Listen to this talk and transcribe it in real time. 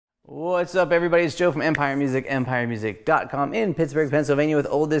What's up, everybody? It's Joe from Empire Music, empiremusic.com in Pittsburgh, Pennsylvania with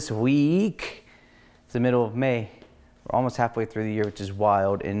Oldest Week. It's the middle of May. We're almost halfway through the year, which is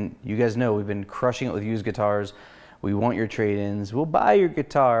wild. And you guys know we've been crushing it with used guitars. We want your trade-ins. We'll buy your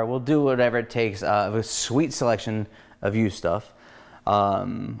guitar. We'll do whatever it takes. A sweet selection of used stuff.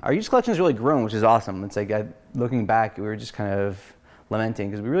 Our used collection has really grown, which is awesome. It's like, looking back, we were just kind of lamenting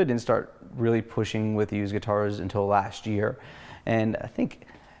because we really didn't start really pushing with used guitars until last year. And I think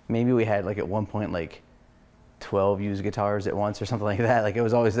maybe we had like at one point like 12 used guitars at once or something like that. Like it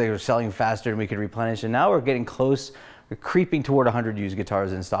was always, they were selling faster and we could replenish. And now we're getting close. We're creeping toward 100 used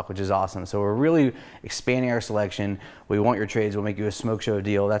guitars in stock, which is awesome. So we're really expanding our selection. We want your trades. We'll make you a smoke show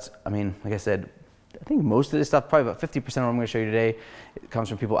deal. That's, I mean, like I said, I think most of this stuff, probably about 50% of what I'm going to show you today, it comes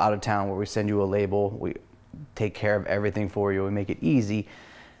from people out of town where we send you a label. We take care of everything for you. We make it easy.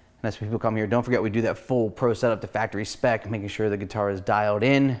 And that's when people come here. Don't forget, we do that full pro setup to factory spec, making sure the guitar is dialed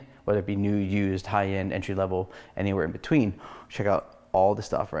in, whether it be new, used, high-end, entry-level, anywhere in between. Check out all the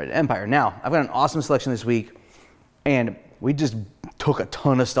stuff right at Empire. Now, I've got an awesome selection this week, and we just took a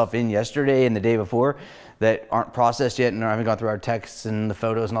ton of stuff in yesterday and the day before that aren't processed yet and haven't gone through our texts and the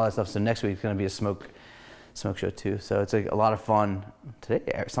photos and all that stuff. So next week's going to be a smoke show too. So it's like a lot of fun.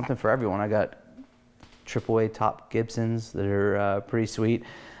 Today, something for everyone. I got AAA top GIBSONs that are pretty sweet.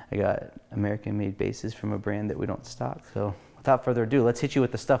 I got American-made basses from a brand that we don't stock. So without further ado, let's hit you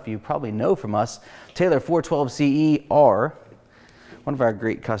with the stuff you probably know from us. Taylor 412 CE-R, one of our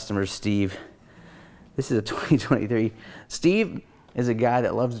great customers, Steve. This is a 2023. Steve is a guy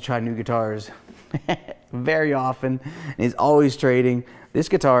that loves to try new guitars very often, and he's always trading. This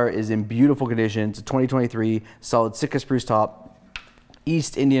guitar is in beautiful condition. It's a 2023 solid Sitka spruce top,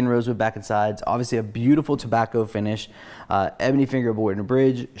 East Indian rosewood back and sides, obviously a beautiful tobacco finish, ebony fingerboard and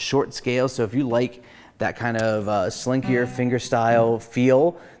bridge, short scale. So if you like that kind of slinkier finger style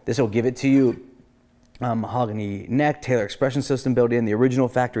feel, this will give it to you. Mahogany neck, Taylor expression system built in, the original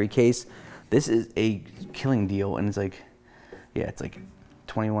factory case. This is a killing deal, and it's like, yeah, it's like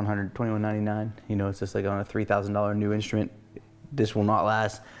 $2,100, $2,199. You know, it's just like on a $3,000 new instrument. This will not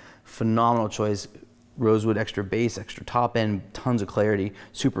last. Phenomenal choice. Rosewood extra bass, extra top end, tons of clarity,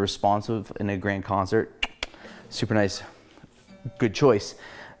 super responsive in a grand concert. Super nice, good choice.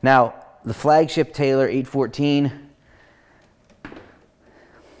 Now, the flagship Taylor 814.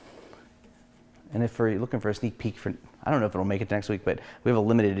 And if you're looking for a sneak peek for, I don't know if it'll make it next week, but we have a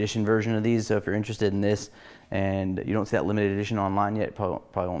limited edition version of these. So if you're interested in this and you don't see that limited edition online yet, probably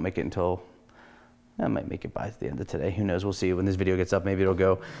won't make it until, I might make it by the end of today. Who knows? We'll see. When this video gets up, maybe it'll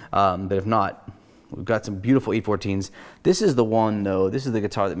go. But if not, we've got some beautiful 814s. This is the one, though. This is the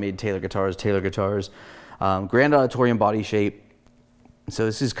guitar that made Taylor guitars, Grand Auditorium body shape. So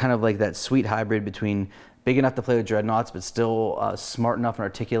this is kind of like that sweet hybrid between big enough to play with dreadnoughts, but still smart enough and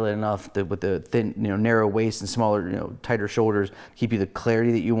articulate enough with the thin, narrow waist and smaller, tighter shoulders to keep you the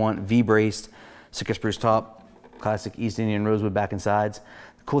clarity that you want. V-braced, Sitka spruce top, classic East Indian rosewood back and sides.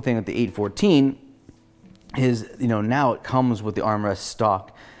 The cool thing with the 814 is, now it comes with the armrest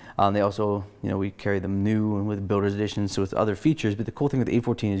stock. They also, we carry them new and with builder's editions, so with other features. But the cool thing with the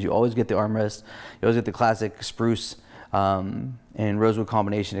 814 is you always get the armrest, you always get the classic spruce and rosewood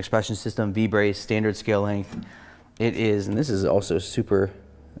combination, expression system, V-brace, standard scale length. It is, and this is also super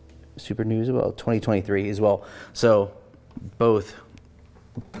new as well, 2023 as well. So both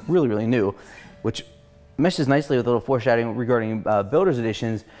really, really new, which meshes nicely with a little foreshadowing regarding builder's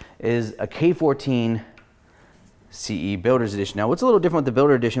editions, is a K14 CE Builder's Edition. Now, what's a little different with the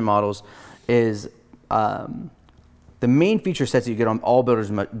Builder Edition models is the main feature sets that you get on all Builder's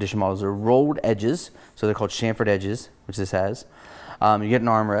Edition models are rolled edges, so they're called chamfered edges, which this has. You get an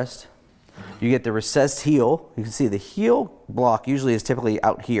armrest. You get the recessed heel. You can see the heel block usually is typically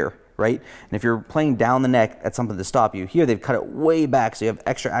out here, right? And if you're playing down the neck, that's something to stop you. Here, they've cut it way back, so you have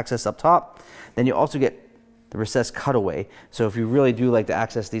extra access up top. Then you also get the recessed cutaway. So if you really do like to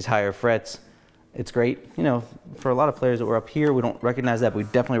access these higher frets, it's great. For a lot of players that were up here, we don't recognize that, but we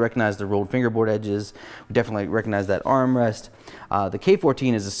definitely recognize the rolled fingerboard edges. We definitely recognize that armrest. The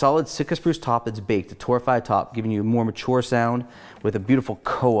K14 is a solid Sitka spruce top that's baked, a torrefied top, giving you a more mature sound with a beautiful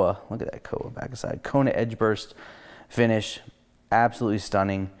koa. Look at that koa back aside. Kona edge burst finish, absolutely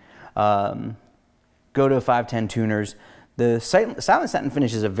stunning. Go to 510 tuners. The silent satin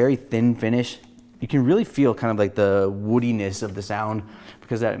finish is a very thin finish. You can really feel kind of like the woodiness of the sound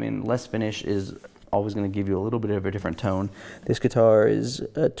because less finish is always going to give you a little bit of a different tone. This guitar is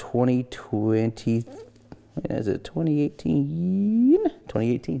a 2020, is it 2018?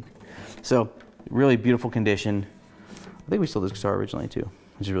 2018. So really beautiful condition. I think we sold this guitar originally too,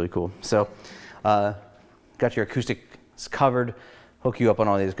 which is really cool. So got your acoustics covered. hook you up on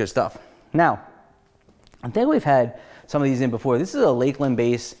all this good stuff. Now, I think we've had some of these in before. This is a Lakeland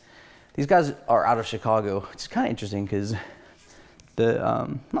bass. These guys are out of Chicago, which is kind of interesting because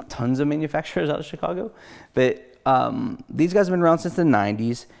the not tons of manufacturers out of Chicago, but these guys have been around since the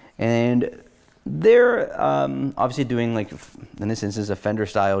 90s, and they're obviously doing, like in this instance, a Fender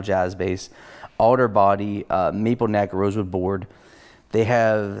style jazz bass, alder body, maple neck, rosewood board. They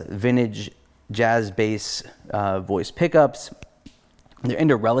have vintage jazz bass voice pickups. They're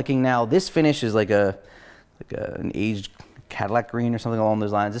into relicking now. This finish is like an aged Cadillac green or something along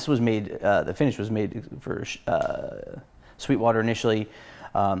those lines. This was made, the finish was made for SWEETWATER initially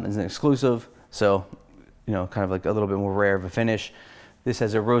as an exclusive, so you know, kind of like a little bit more rare of a finish. This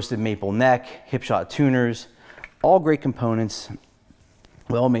has a roasted maple neck, hip shot tuners, all great components,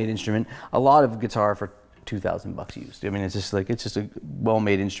 well-made instrument. A lot of guitar for 2,000 bucks used. I mean, it's just a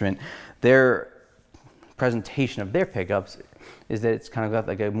well-made instrument. Their presentation of their pickups is that it's kind of got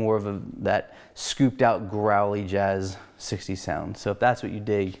like a more of that scooped out growly jazz 60s sound. So if that's what you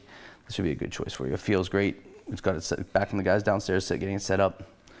dig, this would be a good choice for you. It feels great. It's got it set back from the guys downstairs, getting it set up.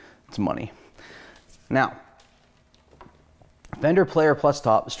 It's money. Now, Fender Player Plus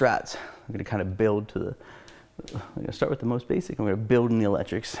Top Strats. I'm gonna kind of build to the, I'm gonna start with the most basic. I'm gonna build in the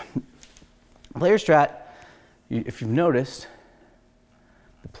electrics. Player Strat, if you've noticed,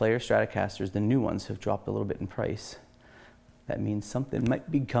 the Player Stratocasters, the new ones, have dropped a little bit in price. That means something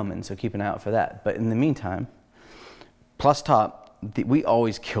might be coming, so keep an eye out for that. But in the meantime, Plus Top, we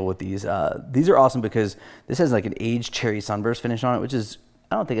always kill with these. These are awesome because this has like an aged cherry sunburst finish on it, which is,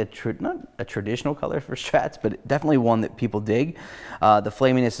 I don't think not a traditional color for Strats, but definitely one that people dig. The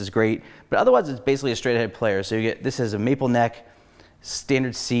flaminess is great, but otherwise it's basically a straight ahead player. So you get, this has a maple neck,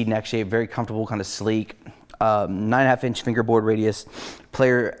 standard C neck shape, very comfortable, kind of sleek, 9.5-inch fingerboard radius,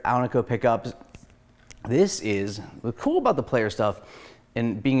 Player Alnico pickups. This is what's cool about the Player stuff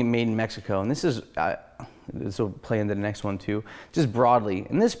and being made in Mexico, and this is, this will play into the next one too, just broadly.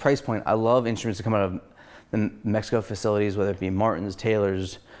 In this price point, I love instruments that come out of the Mexico facilities, whether it be Martins,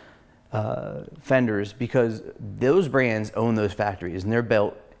 Taylors, Fenders, because those brands own those factories and they're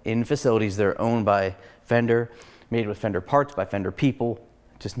built in facilities that are owned by Fender, made with Fender parts by Fender people,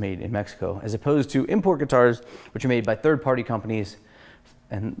 just made in Mexico, as opposed to import guitars, which are made by third-party companies,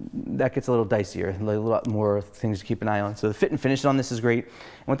 and that gets a little dicier, a lot more things to keep an eye on. So the fit and finish on this is great.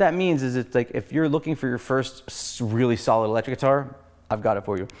 And what that means is it's like, if you're looking for your first really solid electric guitar, I've got it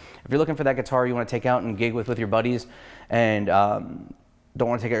for you. If you're looking for that guitar you want to take out and gig with your buddies, and don't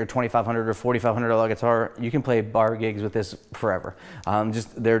want to take out your $2,500 or $4,500 guitar, you can play bar gigs with this forever.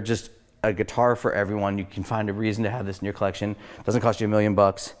 They're just a guitar for everyone. You can find a reason to have this in your collection. Doesn't cost you $1 million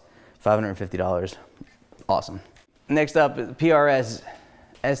bucks, $550. Awesome. Next up, PRS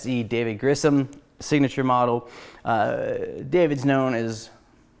SE David Grissom signature model. David's known as,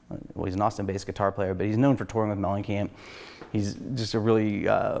 well, he's an Austin-based guitar player, but he's known for touring with Mellencamp. He's just a really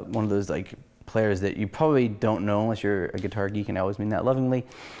one of those like players that you probably don't know unless you're a guitar geek, and I always mean that lovingly.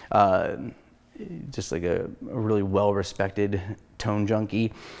 Just like a really well-respected tone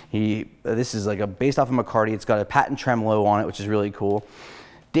junkie. This is like based off of McCarty. It's got a patent tremolo on it, which is really cool.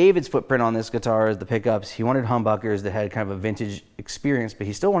 David's footprint on this guitar is the pickups. He wanted humbuckers that had kind of a vintage experience, but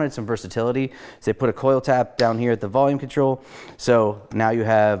he still wanted some versatility. So they put a coil tap down here at the volume control. So now you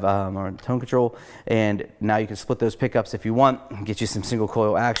have or tone control, and now you can split those pickups if you want. Get you some single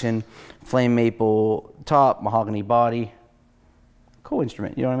coil action, flame maple top, mahogany body. Cool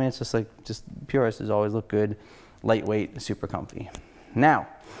instrument, you know what I mean? It's just like, PRS has always looked good, lightweight, super comfy. Now,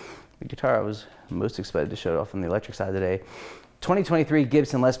 the guitar I was most excited to show off on the electric side today. 2023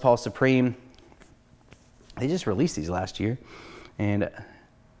 Gibson Les Paul Supreme. They just released these last year, and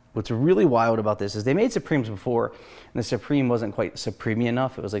what's really wild about this is they made Supremes before, and the Supreme wasn't quite Supreme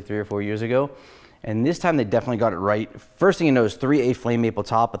enough. It was like 3 or 4 years ago, and this time they definitely got it right. First thing you know is 3A flame maple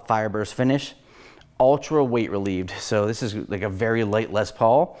top with FIREBURST finish, ultra weight relieved. So this is like a very light Les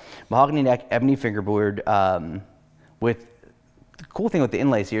Paul, mahogany neck, ebony fingerboard. With the cool thing with the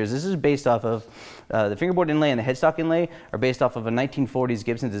inlays here is this is based off of the fingerboard inlay and the headstock inlay are based off of a 1940s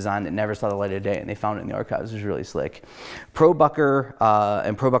Gibson design that never saw the light of day, and they found it in the archives. It was really slick. Pro Bucker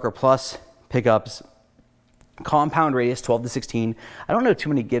and Pro Bucker Plus pickups, compound radius 12 to 16. I don't know too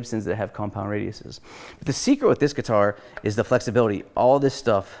many Gibsons that have compound radiuses. But the secret with this guitar is the flexibility. All this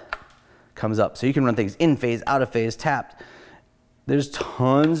stuff comes up, so you can run things in phase, out of phase, tapped. There's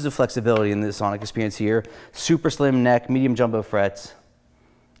tons of flexibility in the sonic experience here. Super slim neck, medium jumbo frets.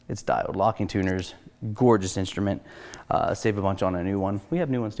 It's dialed, locking tuners, gorgeous instrument. Save a bunch on a new one. We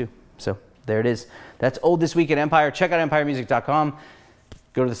have new ones too. So there it is. That's old this week at Empire. Check out empiremusic.com.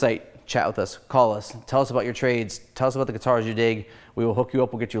 Go to the site. chat with us, call us, tell us about your trades, tell us about the guitars you dig. We will hook you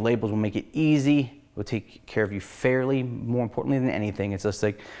up, we'll get you labels, we'll make it easy. We'll take care of you fairly, more importantly than anything. It's just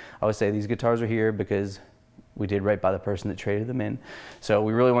like, I always say, these guitars are here because we did right by the person that traded them in. So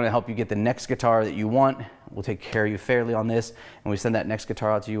we really want to help you get the next guitar that you want. We'll take care of you fairly on this, and we send that next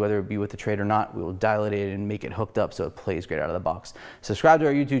guitar out to you, whether it be with the trade or not. We will dial it in and make it hooked up so it plays great out of the box. Subscribe to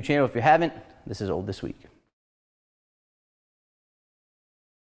our YouTube channel if you haven't. This is Old This Week.